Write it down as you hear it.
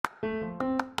Hey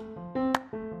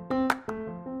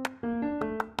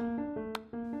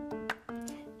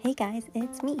guys,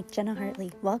 it's me, Jenna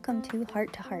Hartley. Welcome to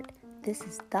Heart to Heart. This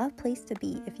is the place to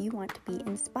be if you want to be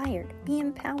inspired, be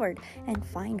empowered, and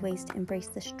find ways to embrace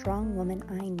the strong woman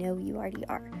I know you already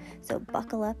are. So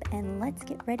buckle up and let's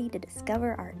get ready to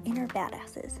discover our inner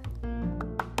badasses.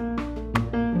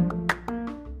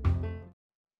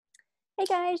 Hey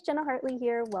guys, Jenna Hartley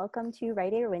here. Welcome to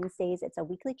Writer Wednesdays. It's a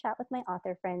weekly chat with my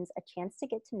author friends, a chance to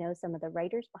get to know some of the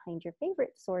writers behind your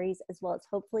favorite stories, as well as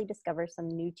hopefully discover some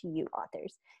new to you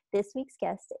authors. This week's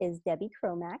guest is Debbie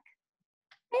Cromack.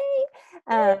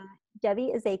 Hey! Debbie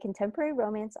is a contemporary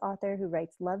romance author who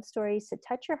writes love stories to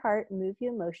touch your heart, move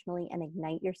you emotionally, and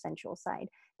ignite your sensual side.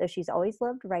 Though she's always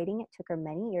loved writing, it took her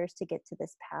many years to get to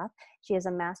this path. She has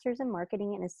a master's in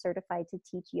marketing and is certified to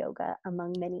teach yoga,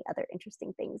 among many other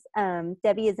interesting things.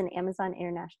 Debbie is an Amazon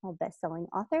International bestselling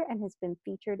author and has been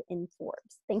featured in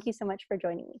Forbes. Thank you so much for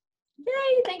joining me.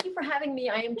 Yay, thank you for having me.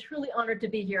 I am truly honored to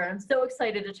be here. I'm so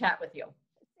excited to chat with you.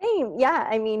 Same. Yeah.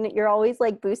 I mean, you're always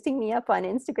like boosting me up on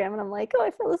Instagram and I'm like, oh, I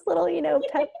feel this little,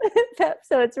 pep.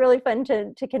 So it's really fun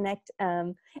to connect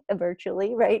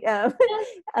virtually. Right.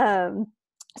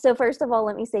 So first of all,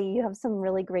 let me say you have some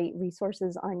really great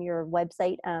resources on your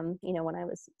website. When I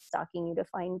was stalking you to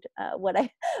find what I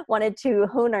wanted to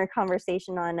hone our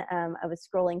conversation on, I was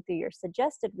scrolling through your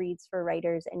suggested reads for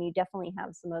writers, and you definitely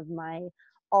have some of my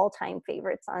all-time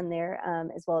favorites on there,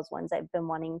 as well as ones I've been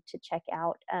wanting to check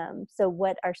out. So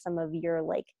what are some of your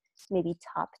maybe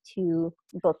top 2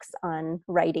 books on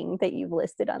writing that you've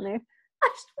listed on there? I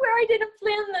swear I didn't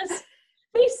plan this.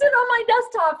 They sit on my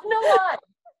desktop. No lie.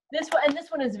 This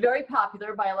one is very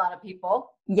popular by a lot of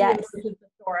people. Yes.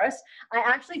 Thesaurus. I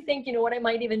actually think, you know what I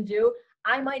might even do?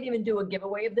 I might even do a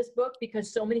giveaway of this book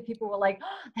because so many people were like,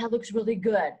 oh, that looks really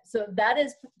good. So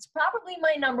it's probably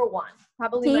my number one.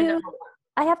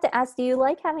 I have to ask, do you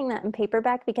like having that in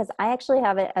paperback? Because I actually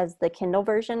have it as the Kindle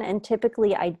version, and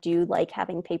typically I do like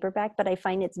having paperback, but I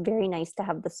find it's very nice to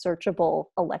have the searchable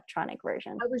electronic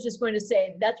version. I was just going to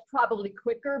say that's probably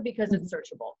quicker because it's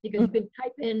searchable, because you can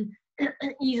type in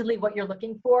easily what you're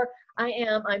looking for.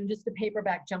 I'm just a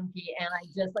paperback junkie, and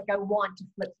I want to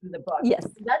flip through the book. Yes.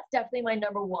 So that's definitely my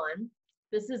number one.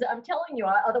 I'm telling you,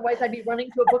 otherwise I'd be running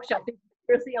to a bookshelf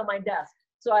seriously on my desk.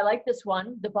 So I like this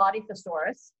one, The Body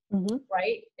Thesaurus,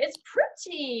 right? It's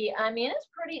pretty, it's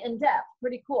pretty in-depth,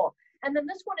 pretty cool. And then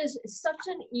this one is such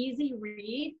an easy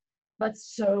read, but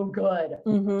so good.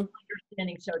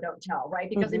 Understanding Show Don't Tell, right?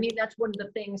 Because that's one of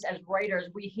the things as writers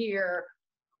we hear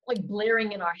like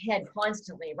blaring in our head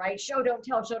constantly, right? Show, don't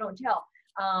tell, show, don't tell.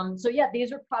 So yeah,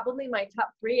 these are probably my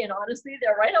top 3, and honestly,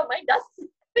 they're right on my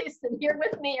desk. They sit here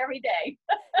with me every day.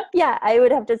 Yeah, I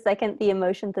would have to second the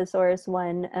Emotion Thesaurus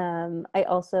one. I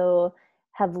also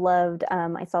have loved,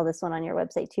 I saw this one on your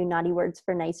website too, Naughty Words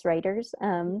for Nice Writers,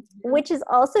 which is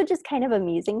also just kind of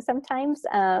amusing sometimes,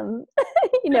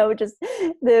 just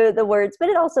the words, but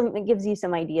it also gives you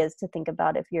some ideas to think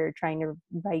about if you're trying to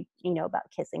write,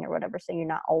 about kissing or whatever, so you're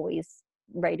not always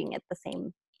writing it the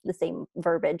same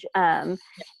verbiage. And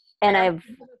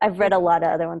I've read a lot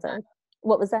of other ones.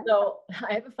 What was that? So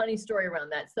I have a funny story around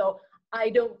that. So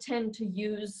I don't tend to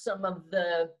use some of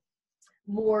the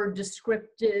more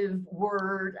descriptive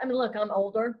words. Look, I'm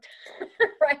older,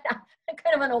 right? I'm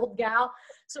kind of an old gal.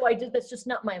 So that's just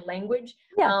not my language.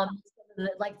 Yeah.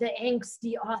 Like the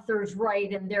angsty authors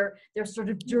write, and they're sort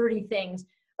of dirty things,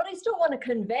 but I still want to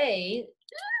convey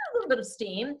a little bit of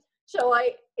steam. So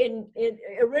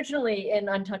originally in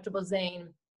Untouchable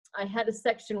Zane, I had a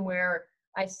section where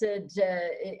I said,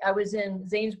 I was in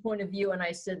Zane's point of view, and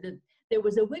I said that there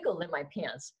was a wiggle in my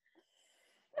pants.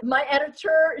 My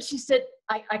editor, she said,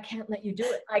 I can't let you do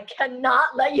it. I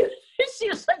cannot let you. She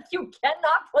was like, you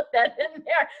cannot put that in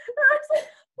there. And I was like,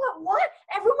 what?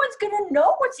 Everyone's going to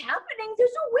know what's happening. There's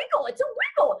a wiggle. It's a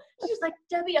wiggle. She's like,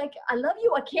 Debbie, I love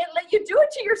you. I can't let you do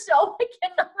it to yourself. I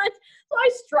cannot. So I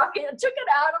struck it and took it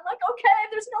out. I'm like, okay,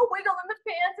 there's no wiggle in the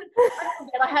pants.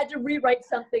 And I had to rewrite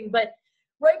something, but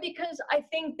right, because I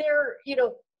think there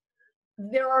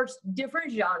are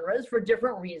different genres for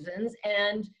different reasons,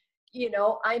 and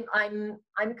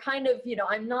I'm kind of,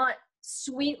 I'm not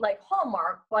sweet like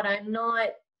Hallmark, but I'm not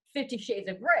 50 Shades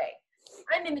of Grey.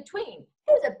 I'm in between.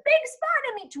 There's a big spot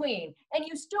in between, and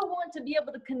you still want to be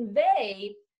able to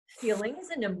convey feelings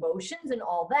and emotions and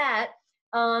all that.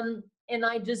 And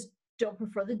I just don't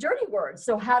prefer the dirty words.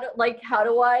 So how do I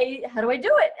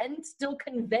do it and still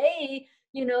convey,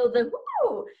 the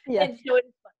woo? Yeah. And it's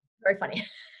very funny.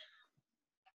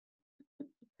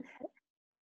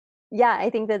 Yeah, I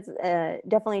think that's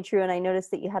definitely true. And I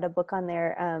noticed that you had a book on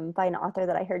there by an author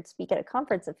that I heard speak at a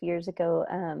conference a few years ago.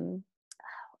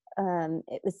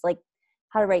 It was like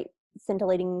how to write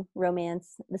scintillating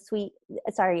romance, the sweet,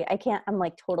 sorry, I can't, I'm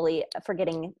like totally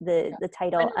forgetting the I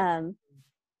title. know.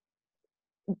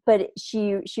 But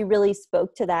she really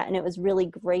spoke to that, and it was really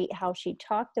great how she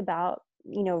talked about,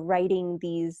 you know, writing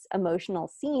these emotional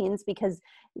scenes, because,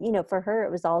 you know, for her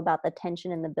it was all about the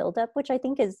tension and the buildup, which I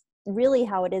think is really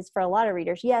how it is for a lot of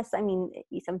readers. Yes, I mean,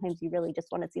 sometimes you really just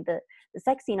want to see the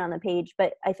sex scene on the page,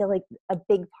 but I feel like a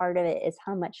big part of it is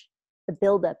how much the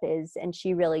buildup is, and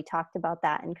she really talked about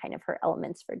that and kind of her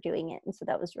elements for doing it, and so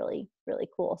that was really, really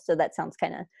cool. So that sounds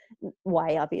kind of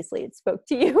why obviously it spoke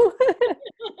to you.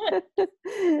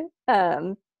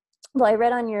 um, well, I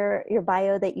read on your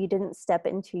bio that you didn't step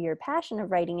into your passion of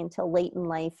writing until late in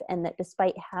life, and that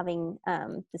despite having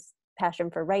this passion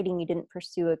for writing, you didn't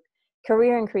pursue a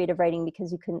career in creative writing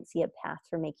because you couldn't see a path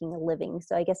for making a living.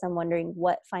 So I guess I'm wondering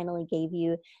what finally gave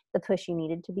you the push you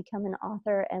needed to become an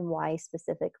author, and why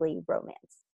specifically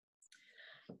romance?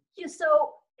 Yeah,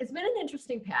 so it's been an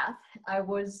interesting path. I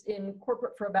was in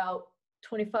corporate for about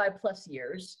 25 plus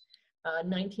years,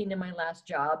 19 in my last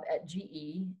job at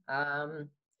GE.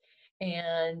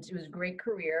 And it was a great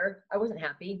career. I wasn't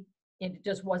happy. It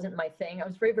just wasn't my thing. I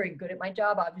was very, very good at my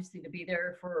job, obviously, to be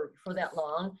there for that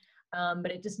long.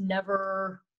 But it just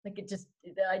never, like,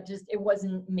 it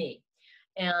wasn't me.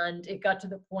 And it got to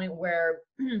the point where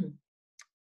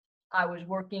I was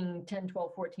working 10,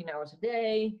 12, 14 hours a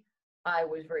day. I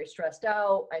was very stressed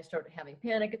out. I started having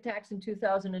panic attacks in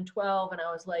 2012. And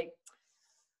I was like,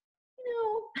 you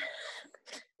know,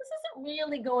 this isn't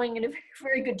really going in a very,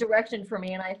 very good direction for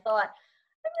me. And I thought,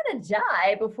 I'm going to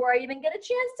die before I even get a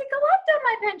chance to collect on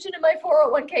my pension and my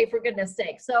 401k, for goodness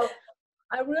sake. So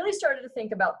I really started to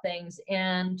think about things.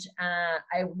 And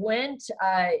I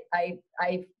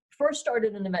first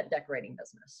started an event decorating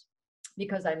business,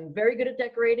 because I'm very good at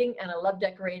decorating and I love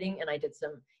decorating. And I did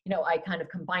some, I kind of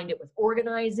combined it with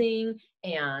organizing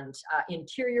and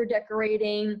interior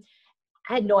decorating.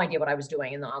 I had no idea what I was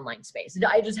doing in the online space.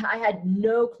 I had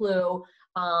no clue.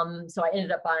 So I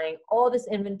ended up buying all this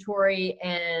inventory,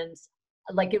 and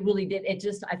like, it really did.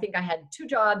 I think I had 2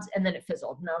 jobs, and then it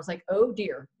fizzled. And I was like, oh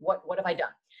dear, what have I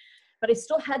done? But I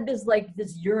still had this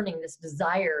yearning, this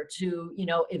desire to,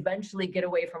 eventually get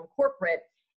away from corporate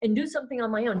and do something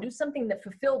on my own, do something that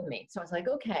fulfilled me. So I was like,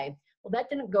 okay, well, that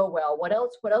didn't go well. What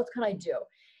else can I do?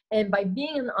 And by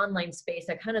being in the online space,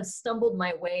 I kind of stumbled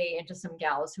my way into some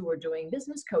gals who were doing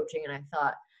business coaching. And I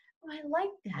thought, oh, I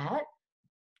like that.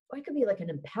 I could be like an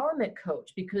empowerment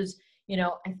coach, because,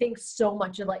 I think so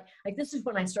much of like this is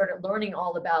when I started learning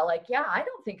all about I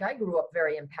don't think I grew up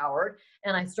very empowered.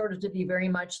 And I started to be very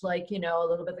much like, a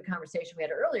little bit of the conversation we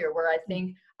had earlier, where I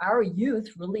think our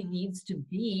youth really needs to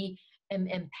be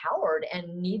empowered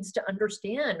and needs to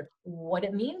understand what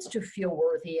it means to feel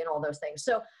worthy and all those things.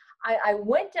 So I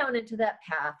went down into that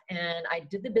path, and I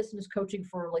did the business coaching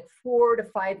for like 4 to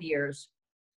 5 years.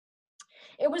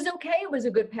 It was okay. It was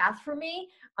a good path for me.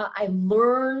 I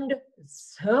learned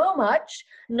so much.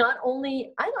 Not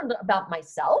only I learned about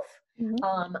myself,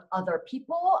 other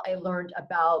people. I learned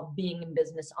about being in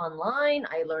business online.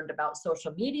 I learned about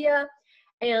social media.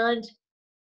 And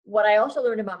what I also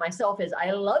learned about myself is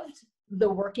I loved the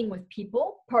working with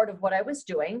people part of what I was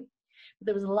doing. But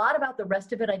there was a lot about the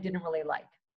rest of it I didn't really like.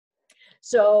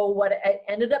 So what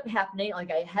ended up happening,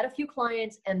 like, I had a few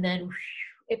clients, and then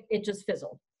it just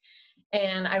fizzled.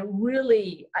 And I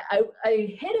really,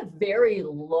 I hit a very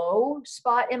low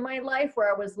spot in my life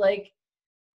where I was like,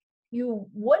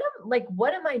 what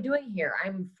am I doing here?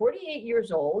 I'm 48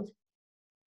 years old,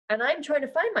 and I'm trying to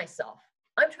find myself.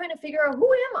 I'm trying to figure out,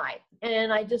 who am I?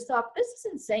 And I just thought, this is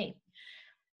insane.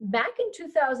 Back in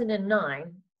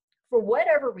 2009, for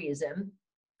whatever reason,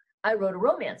 I wrote a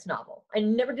romance novel. I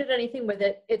never did anything with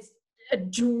it. It's a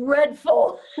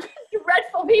dreadful,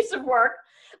 dreadful piece of work.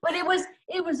 But it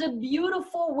was a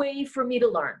beautiful way for me to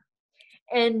learn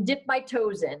and dip my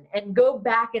toes in and go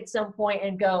back at some point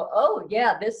and go, oh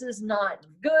yeah, this is not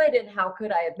good. And how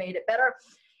could I have made it better?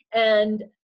 And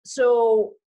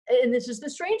so, and this is the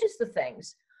strangest of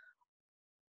things.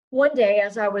 One day,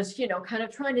 as I was, kind of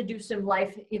trying to do some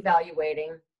life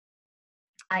evaluating,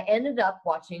 I ended up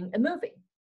watching a movie.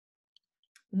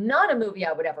 Not a movie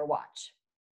I would ever watch.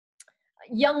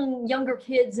 Younger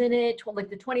kids in it, like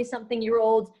the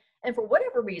 20-something-year-olds. And for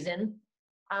whatever reason,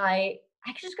 I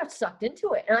just got sucked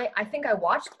into it. And I think I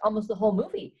watched almost the whole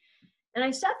movie. And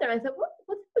I sat there and I thought,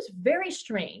 what was very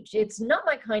strange. It's not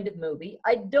my kind of movie.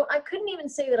 I couldn't even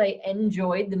say that I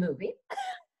enjoyed the movie.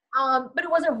 But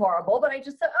it wasn't horrible. But I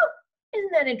just thought, oh,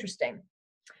 isn't that interesting?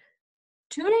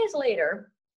 2 days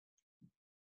later,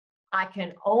 I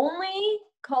can only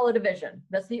call it a vision.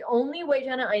 That's the only way,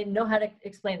 Jenna, I know how to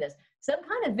explain this. Some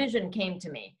kind of vision came to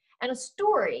me, and a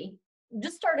story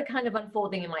just started kind of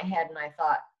unfolding in my head, and I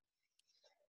thought,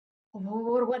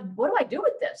 what do I do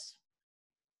with this?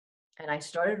 And I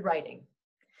started writing,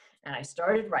 and I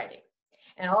started writing.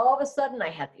 And all of a sudden I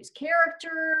had these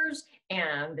characters,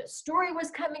 and the story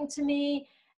was coming to me,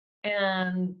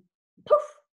 and poof,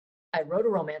 I wrote a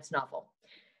romance novel.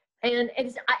 And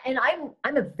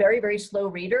I'm a very, very slow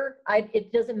reader.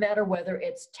 It doesn't matter whether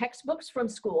it's textbooks from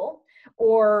school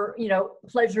or,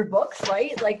 pleasure books,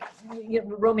 right? Like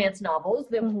romance novels,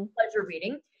 the pleasure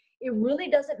reading. It really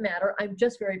doesn't matter. I'm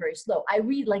just very, very slow. I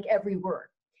read like every word.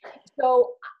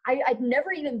 So I'd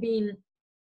never even been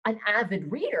an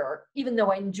avid reader, even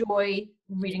though I enjoy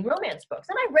reading romance books.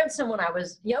 And I read some when I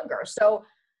was younger. So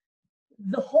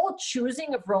the whole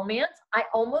choosing of romance, I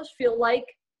almost feel like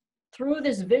through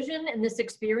this vision and this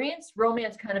experience,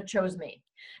 romance kind of chose me.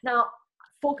 Now,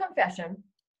 full confession,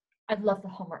 I love the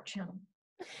Hallmark Channel.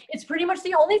 It's pretty much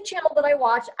the only channel that I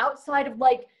watch outside of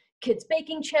like Kids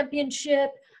Baking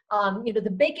Championship,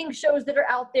 the baking shows that are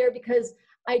out there, because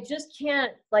I just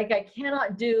can't, I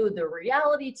cannot do the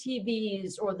reality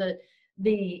TVs or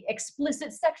the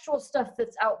explicit sexual stuff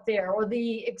that's out there, or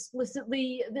the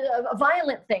explicitly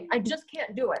violent thing. I just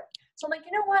can't do it. So I'm like,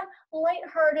 you know what?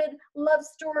 Lighthearted, love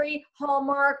story,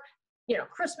 Hallmark,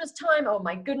 Christmas time. Oh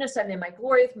my goodness, I'm in my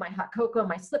glory with my hot cocoa,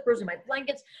 my slippers, and my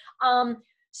blankets.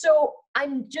 So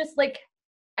I'm just like,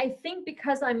 I think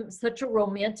because I'm such a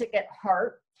romantic at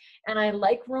heart, and I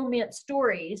like romance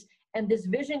stories, and this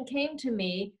vision came to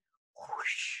me,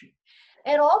 whoosh,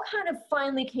 it all kind of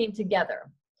finally came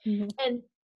together. And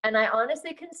I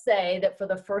honestly can say that for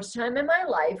the first time in my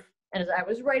life, and as I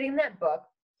was writing that book,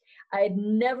 I had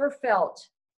never felt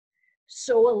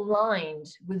so aligned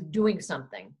with doing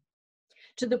something,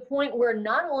 to the point where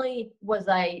not only was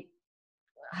I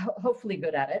hopefully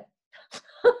good at it,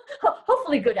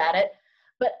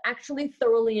 but actually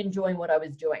thoroughly enjoying what I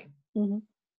was doing.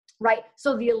 Right?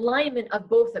 So the alignment of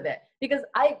both of it, because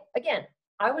I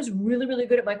was really, really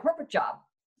good at my corporate job.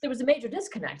 There was a major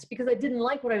disconnect because I didn't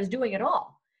like what I was doing at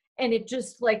all. And it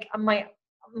just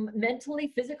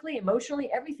mentally, physically, emotionally,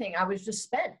 everything, I was just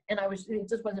spent, and it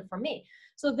just wasn't for me.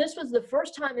 So this was the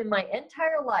first time in my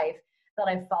entire life that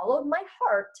I followed my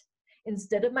heart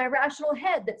instead of my rational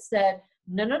head that said,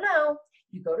 no,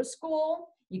 you go to school,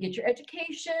 you get your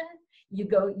education, you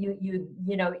go,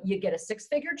 you get a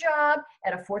 6-figure job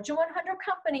at a Fortune 100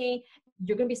 company,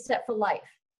 you're going to be set for life.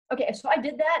 Okay. So I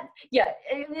did that. Yeah.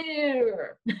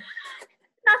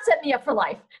 Not set me up for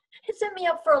life. It set me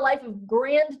up for a life of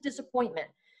grand disappointment.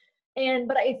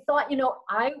 But I thought,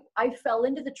 I fell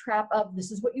into the trap of,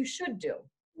 this is what you should do.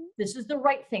 This is the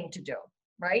right thing to do.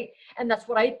 Right. And that's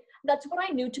what I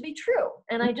knew to be true.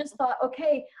 And I just thought,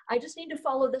 okay, I just need to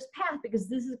follow this path because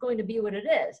this is going to be what it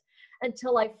is,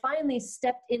 until I finally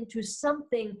stepped into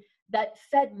something that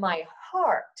fed my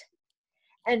heart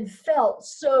and felt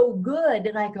so good.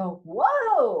 And I go,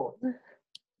 whoa,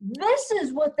 this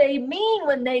is what they mean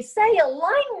when they say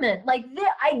alignment.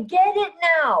 I get it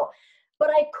now, but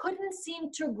I couldn't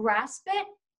seem to grasp it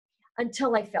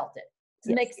until I felt it.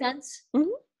 Does it make sense?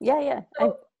 Yeah.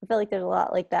 So, I feel like there's a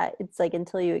lot like that. It's like,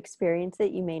 until you experience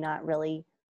it, you may not really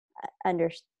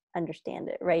understand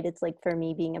it, right? It's like, for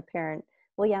me being a parent,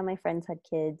 well, yeah, my friends had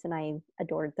kids and I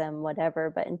adored them,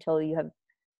 whatever, but until you have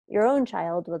your own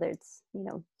child, whether it's,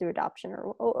 through adoption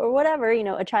or whatever,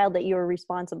 a child that you're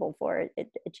responsible for, it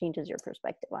changes your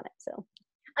perspective on it. So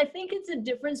I think it's a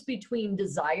difference between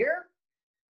desire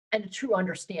and a true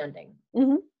understanding.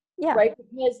 Yeah. Right?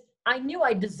 Because I knew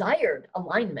I desired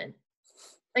alignment.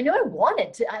 I knew I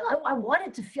wanted to, I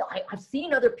wanted to feel, I've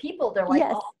seen other people, they're like,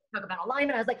 yes. oh, talk about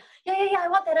alignment. I was like, yeah, I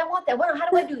want that. How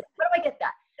do I do that? How do I get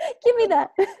that? Give me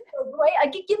that.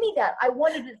 Right? Give me that. I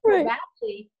wanted it so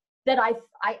badly that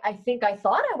I think I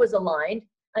thought I was aligned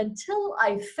until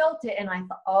I felt it. And I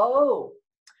thought,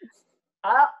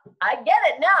 I get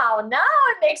it now. Now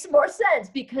it makes more sense,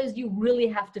 because you really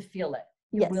have to feel it.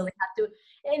 You really have to,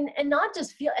 and not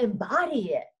just feel,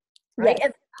 embody it, right?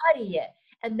 Yes. Embody it.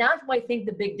 And that's what I think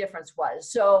the big difference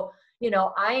was. So,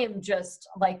 I am just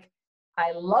like,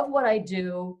 I love what I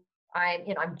do.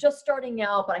 I'm just starting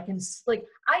out, but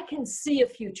I can see a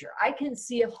future. I can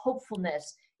see a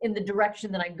hopefulness in the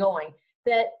direction that I'm going,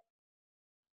 that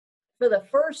for the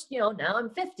first, now I'm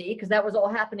 50, because that was all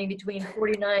happening between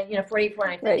 48, 49,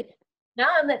 50. Right. Now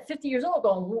I'm at 50 years old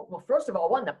going, well, first of all,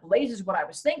 one that blazes what I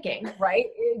was thinking, right?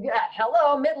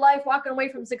 Hello, midlife, walking away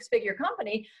from 6-figure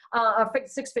company, a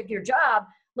 6-figure job.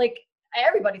 Like,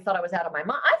 everybody thought I was out of my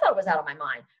mind. I thought I was out of my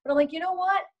mind. But I'm like, you know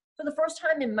what? For the first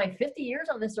time in my 50 years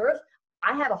on this earth,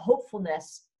 I have a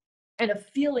hopefulness and a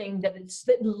feeling that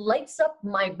that lights up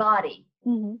my body.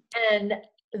 Mm-hmm. And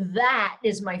that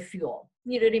is my fuel.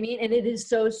 You know what I mean? And it is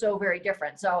so, so very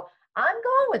different. So I'm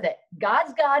going with it.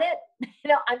 God's got it.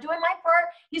 I'm doing my part.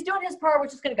 He's doing his part. We're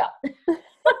just going to go.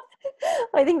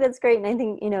 I think that's great. And I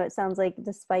think, it sounds like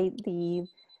despite the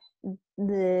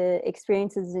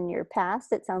experiences in your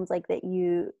past, it sounds like that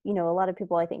a lot of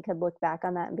people I think could look back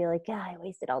on that and be like, yeah, I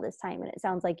wasted all this time. And it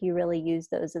sounds like you really use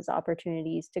those as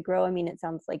opportunities to grow. I mean, it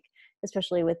sounds like,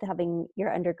 especially with having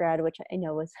your undergrad, which I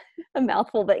know was a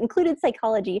mouthful, but included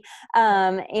psychology,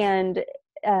 and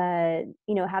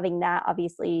having that,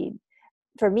 obviously,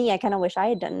 for me, I kind of wish I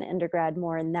had done an undergrad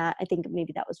more in that. I think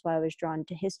maybe that was why I was drawn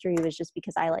to history, was just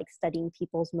because I like studying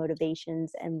people's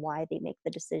motivations and why they make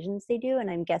the decisions they do. And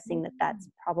I'm guessing that that's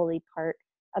probably part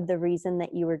of the reason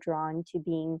that you were drawn to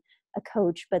being a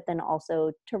coach, but then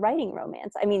also to writing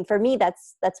romance. I mean, for me,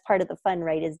 that's part of the fun,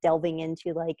 right? Is delving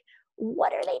into like,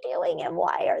 what are they doing and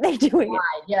why are they doing it?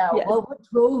 Yeah. Yes. Well, what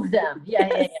drove them? Yeah.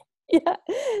 Yes. Yeah.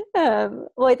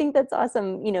 Well, I think that's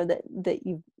awesome, that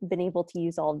you've been able to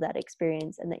use all of that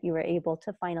experience and that you were able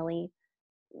to finally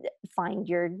find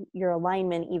your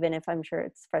alignment, even if I'm sure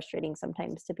it's frustrating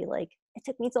sometimes to be like, it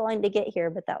took me so long to get here,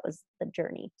 but that was the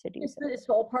journey to do so. It's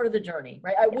all part of the journey,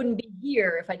 right? I wouldn't be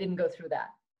here if I didn't go through that.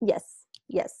 Yes.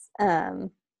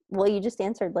 Well, you just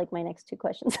answered like my next two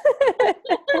questions.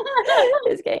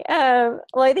 Just kidding. Well,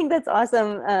 I think that's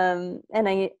awesome. And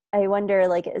I wonder,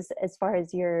 like, as far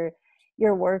as your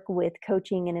work with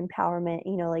coaching and empowerment,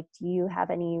 like, do you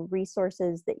have any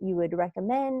resources that you would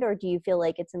recommend, or do you feel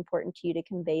like it's important to you to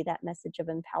convey that message of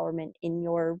empowerment in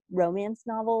your romance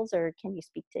novels, or can you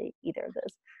speak to either of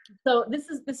those? So this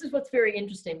is what's very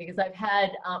interesting, because I've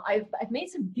had I've made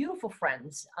some beautiful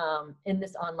friends in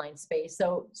this online space.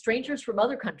 So strangers from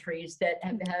other countries that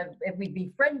have we've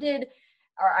befriended,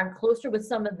 or I'm closer with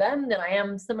some of them than I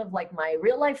am some of like my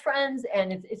real life friends,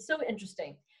 and it's so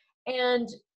interesting. And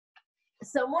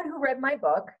someone who read my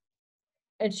book,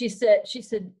 and she said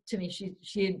to me,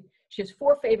 she has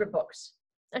 4 favorite books,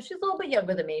 and she's a little bit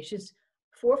younger than me. She's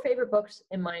 4 favorite books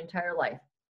in my entire life.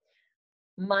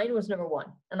 Mine was number 1,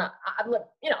 and I'm like,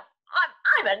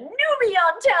 I'm a newbie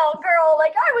on town, girl.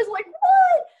 Like, I was like,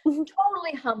 what?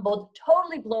 Totally humbled,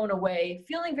 totally blown away,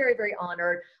 feeling very, very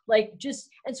honored. Like,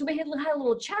 and so we had a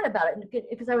little chat about it,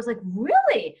 because I was like,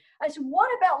 really? I said, what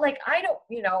about, like,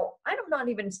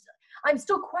 I'm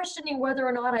still questioning whether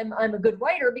or not I'm a good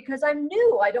writer, because I'm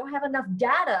new. I don't have enough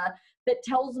data that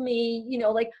tells me,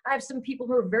 like, I have some people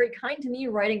who are very kind to me,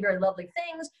 writing very lovely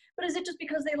things, but is it just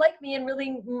because they like me and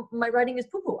really my writing is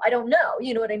poo-poo? I don't know.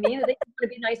 You know what I mean? They want to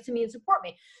be nice to me and support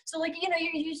me. So, like, you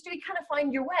kind of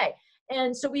find your way.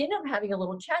 And so we ended up having a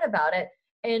little chat about it.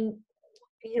 And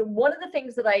one of the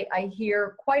things that I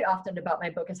hear quite often about my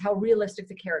book is how realistic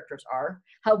the characters are,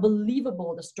 how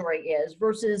believable the story is,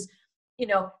 versus,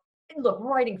 look,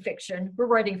 we're writing fiction, we're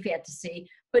writing fantasy,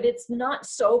 but it's not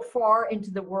so far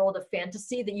into the world of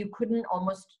fantasy that you couldn't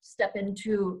almost step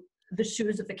into the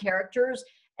shoes of the characters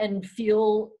and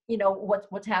feel,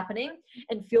 what's happening,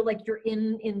 and feel like you're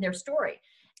in their story.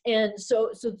 And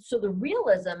so the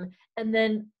realism, and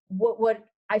then what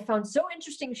I found so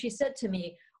interesting, she said to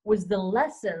me, was the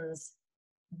lessons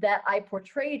that I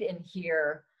portrayed in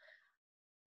here,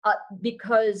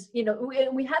 because,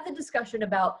 we had the discussion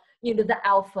about, the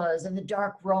alphas and the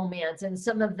dark romance and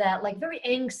some of that, like, very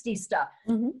angsty stuff.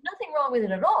 Mm-hmm. Nothing wrong with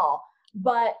it at all.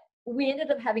 But we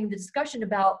ended up having the discussion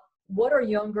about what are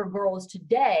younger girls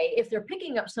today, if they're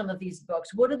picking up some of these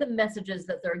books, what are the messages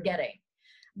that they're getting?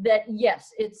 That,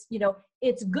 yes, it's,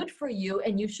 it's good for you,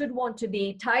 and you should want to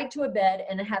be tied to a bed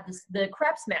and have the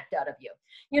crap smacked out of you.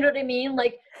 You know what I mean?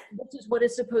 Like, this is what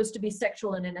is supposed to be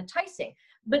sexual and enticing.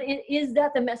 But is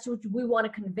that the message we want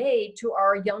to convey to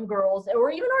our young girls,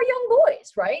 or even our young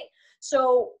boys, right?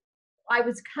 So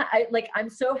I'm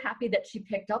so happy that she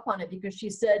picked up on it, because she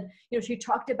said, she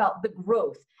talked about the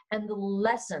growth and the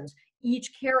lessons.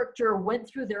 Each character went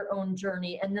through their own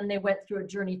journey, and then they went through a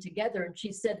journey together. And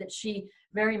she said that she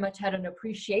very much had an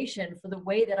appreciation for the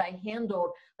way that I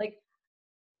handled, like,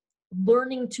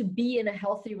 learning to be in a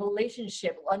healthy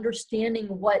relationship, understanding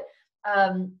what,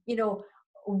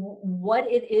 what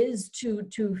it is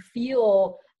to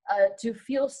feel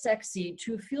sexy,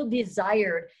 to feel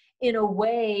desired in a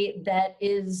way that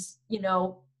is,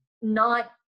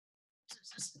 not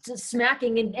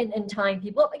smacking and tying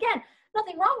people up. Again,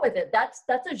 nothing wrong with it. That's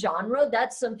a genre.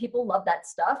 Some people love that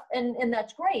stuff, and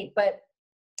that's great. But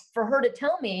for her to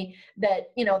tell me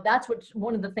that, that's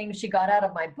one of the things she got out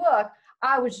of my book,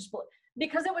 I was just,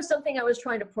 because it was something I was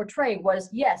trying to portray was,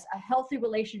 yes, a healthy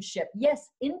relationship. Yes,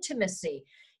 intimacy.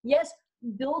 Yes,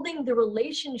 building the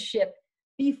relationship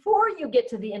before you get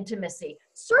to the intimacy.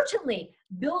 Certainly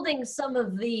building some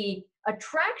of the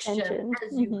attraction Tension.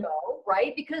 as you go,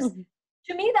 right? Because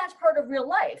to me, that's part of real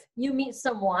life. You meet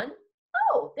someone,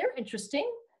 oh, they're interesting.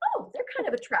 Oh, they're kind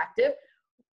of attractive.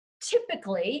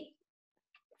 Typically,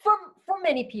 for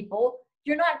many people,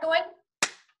 you're not going,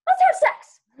 let's have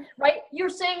sex, right? You're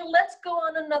saying, let's go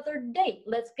on another date.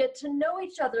 Let's get to know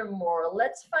each other more.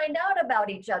 Let's find out about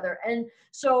each other. And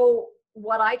so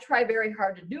what I try very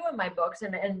hard to do in my books,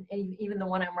 and even the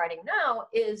one I'm writing now,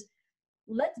 is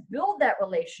let's build that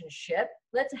relationship.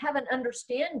 Let's have an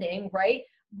understanding, right?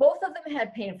 Both of them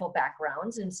had painful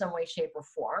backgrounds in some way, shape, or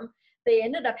form. They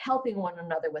ended up helping one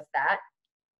another with that.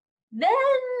 Then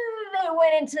they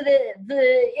went into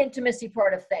the intimacy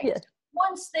part of things. Yeah.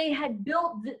 Once they had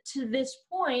built to this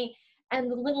point, and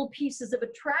the little pieces of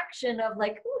attraction of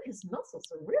like, oh, his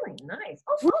muscles are really nice.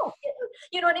 Oh,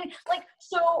 you know what I mean? Like,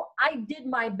 so I did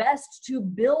my best to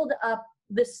build up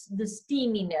the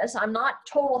steaminess. I'm not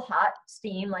total hot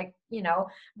steam, like, you know,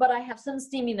 but I have some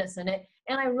steaminess in it.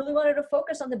 And I really wanted to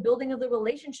focus on the building of the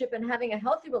relationship and having a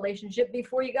healthy relationship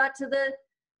before you got to the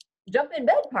jump in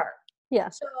bed part. Yeah.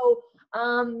 So,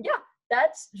 yeah,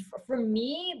 that's, for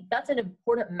me, that's an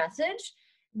important message,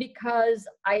 because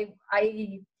I,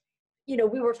 you know,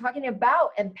 we were talking about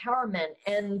empowerment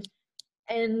and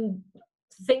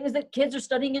things that kids are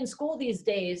studying in school these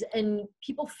days, and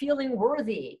people feeling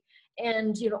worthy,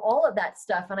 and, you know, all of that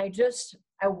stuff. And I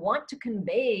want to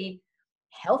convey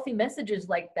healthy messages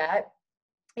like that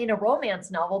in a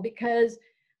romance novel, because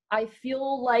I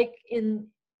feel like I'm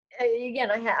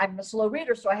a slow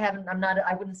reader, so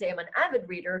I wouldn't say I'm an avid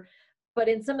reader, but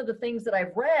in some of the things that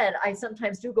I've read, I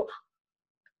sometimes do go,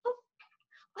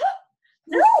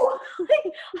 no,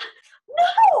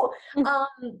 no,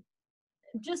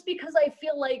 just because I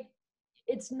feel like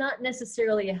it's not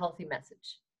necessarily a healthy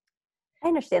message. I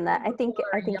understand that. I think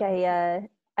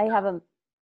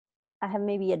I have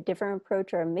maybe a different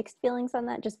approach or mixed feelings on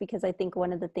that, just because I think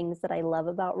one of the things that I love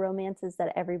about romance is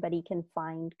that everybody can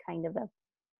find kind of a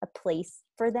place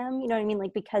for them. You know what I mean?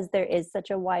 Like, because there is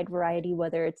such a wide variety,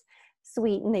 whether it's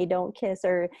sweet and they don't kiss,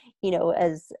 or, you know,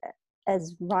 as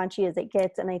raunchy as it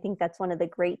gets. And I think that's one of the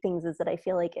great things, is that I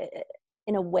feel like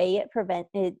in a way it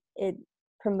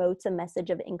promotes a message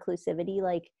of inclusivity.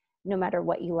 Like, no matter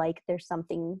what you like, there's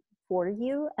something for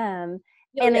you. And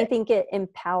I think it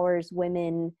empowers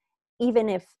women, even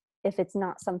if it's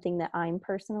not something that I'm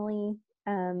personally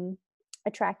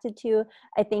attracted to.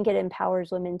 I think it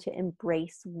empowers women to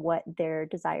embrace what their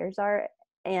desires are,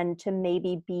 and to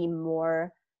maybe be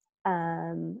more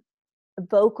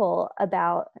vocal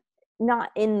about,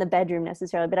 not in the bedroom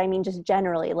necessarily, but I mean just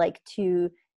generally, like to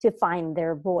find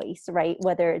their voice, right?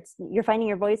 Whether it's you're finding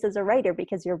your voice as a writer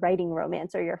because you're writing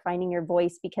romance, or you're finding your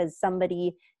voice because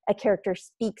a character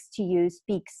speaks to you,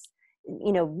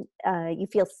 you know, you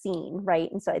feel seen,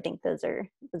 right? And so I think those are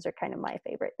kind of my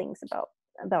favorite things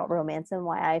about romance, and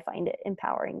why I find it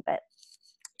empowering. But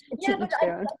yeah, but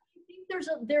I think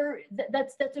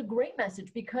that's a great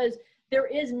message, because there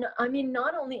is,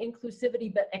 not only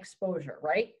inclusivity, but exposure,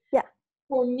 right? Yeah.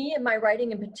 For me and my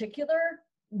writing in particular,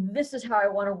 this is how I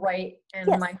want to write, and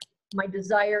yes. my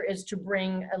desire is to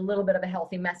bring a little bit of a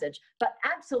healthy message. But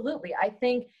absolutely, I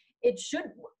think it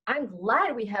should. I'm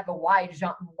glad we have a wide,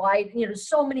 you know,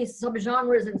 so many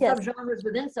subgenres and yes. subgenres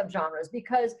within subgenres,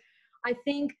 because I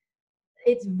think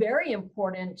it's very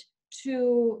important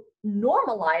to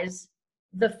normalize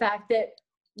the fact that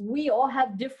we all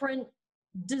have different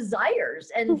desires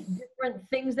and different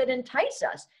things that entice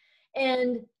us,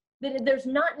 and that there's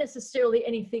not necessarily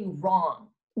anything wrong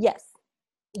yes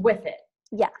with it.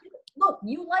 Yeah. Look,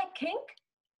 you like kink,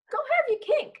 go have your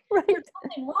kink. Right. There's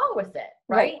nothing wrong with it,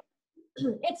 right?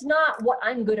 It's not what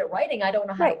I'm good at writing. I don't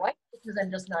know how to write, because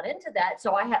I'm just not into that.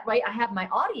 So I have my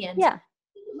audience. Yeah.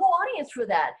 Whole audience for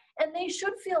that, and they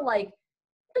should feel like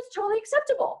it's totally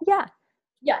acceptable. Yeah.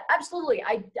 Yeah, absolutely.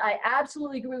 I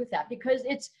absolutely agree with that, because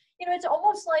it's, you know, it's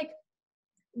almost like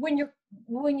when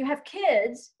you have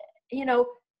kids, you know,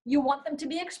 you want them to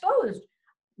be exposed.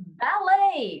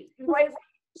 Ballet, right?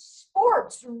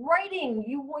 Sports, writing,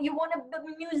 you want to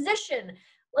be a musician.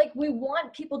 Like, we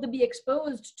want people to be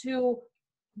exposed to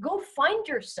go find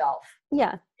yourself.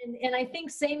 Yeah. And I think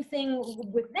same thing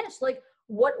with this. Like,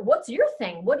 what's your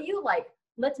thing? What do you like?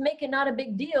 Let's make it not a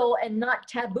big deal and not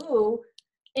taboo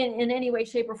in any way,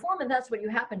 shape, or form. And that's what you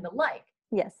happen to like.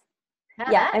 Yes.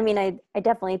 Yeah. I mean, I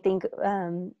definitely think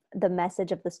the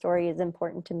message of the story is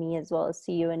important to me as well as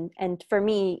to you. And for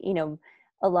me, you know,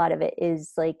 a lot of it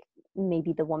is like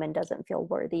maybe the woman doesn't feel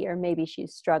worthy, or maybe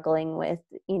she's struggling with,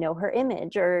 her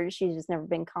image, or she's just never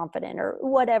been confident or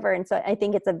whatever. And so I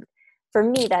think for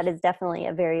me, that is definitely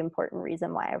a very important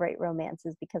reason why I write romance,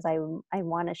 is because I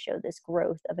want to show this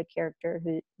growth of a character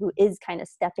who is kind of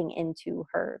stepping into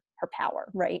her power,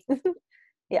 right?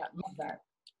 Yeah. Love that.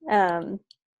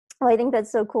 Well, I think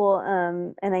that's so cool.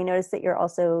 And I noticed that you're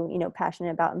also,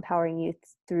 passionate about empowering youth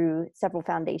through several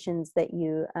foundations that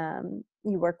you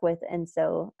work with. And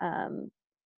so,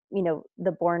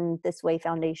 the Born This Way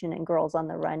Foundation and Girls on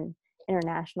the Run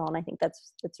International. And I think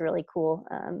that's really cool.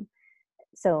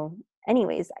 So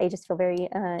anyways, I just feel very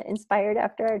inspired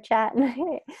after our chat.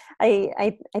 And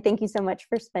I thank you so much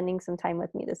for spending some time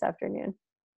with me this afternoon.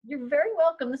 You're very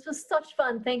welcome. This was such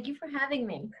fun. Thank you for having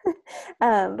me.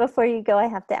 Before you go, I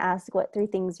have to ask what 3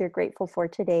 things you're grateful for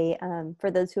today. For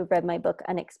those who have read my book,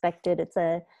 Unexpected, it's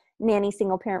a nanny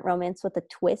single parent romance with a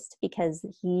twist, because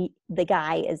the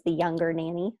guy is the younger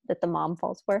nanny that the mom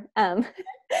falls for.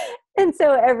 And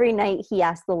so every night he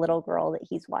asks the little girl that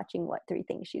he's watching what 3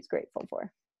 things she's grateful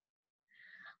for.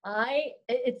 I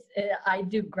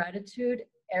do gratitude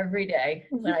every day.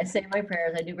 When I say my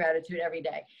prayers, I do gratitude every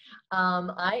day.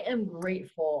 I am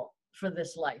grateful for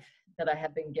this life that I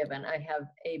have been given. I have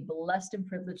a blessed and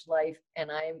privileged life,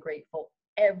 and I am grateful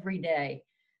every day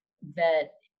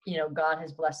that, God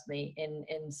has blessed me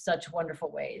in such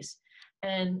wonderful ways.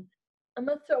 And I'm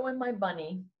going to throw in my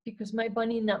bunny, because my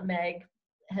bunny Nutmeg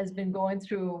has been going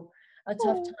through a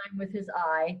tough time with his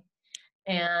eye.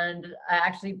 And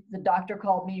the doctor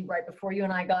called me right before you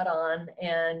and I got on,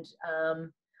 and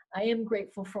I am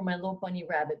grateful for my little bunny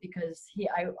rabbit, because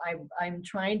I'm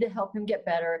trying to help him get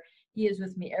better. He is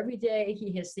with me every day.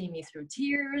 He has seen me through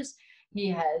tears. He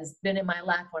has been in my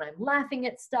lap when I'm laughing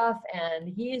at stuff, and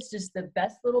he is just the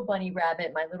best little bunny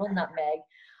rabbit, my little Nutmeg.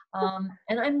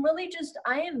 And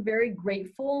I am very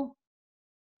grateful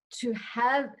to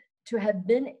have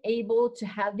been able to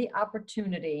have the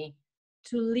opportunity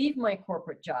to leave my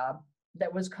corporate job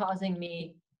that was causing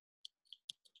me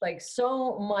like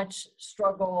so much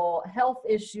struggle, health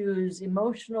issues,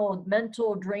 emotional,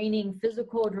 mental draining,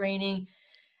 physical draining,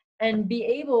 and be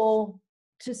able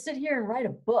to sit here and write a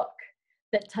book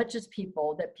that touches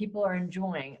people, that people are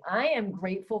enjoying. I am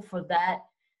grateful for that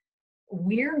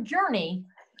weird journey,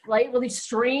 right? Really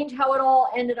strange how it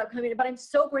all ended up coming, but I'm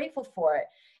so grateful for it.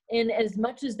 And as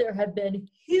much as there have been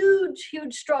huge,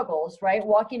 huge struggles, right?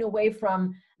 Walking away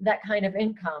from that kind of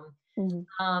income,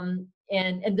 and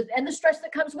the stress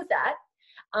that comes with that.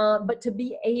 But to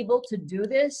be able to do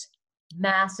this,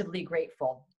 massively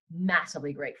grateful,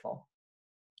 massively grateful.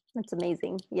 That's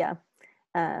amazing. Yeah.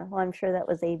 Well, I'm sure that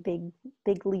was a big,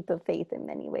 big leap of faith in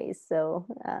many ways. So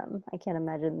I can't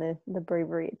imagine the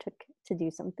bravery it took to do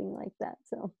something like that.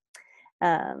 So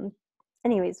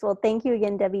anyways, well, thank you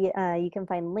again, Debbie. You can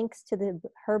find links to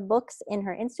her books in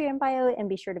her Instagram bio, and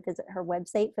be sure to visit her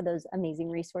website for those amazing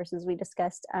resources we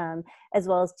discussed, as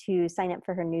well as to sign up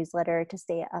for her newsletter to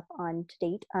stay up on to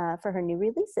date for her new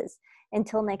releases.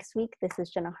 Until next week, this is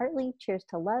Jenna Hartley. Cheers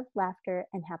to love, laughter,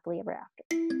 and happily ever after.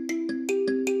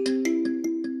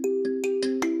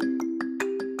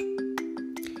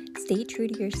 Stay true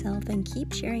to yourself and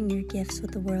keep sharing your gifts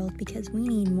with the world, because we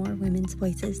need more women's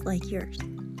voices like yours.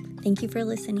 Thank you for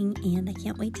listening, and I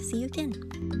can't wait to see you again.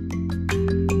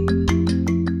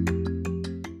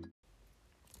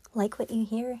 Like what you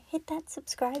hear? Hit that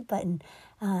subscribe button.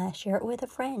 Share it with a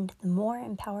friend. The more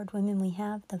empowered women we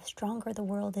have, the stronger the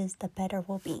world is, the better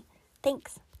we'll be.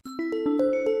 Thanks.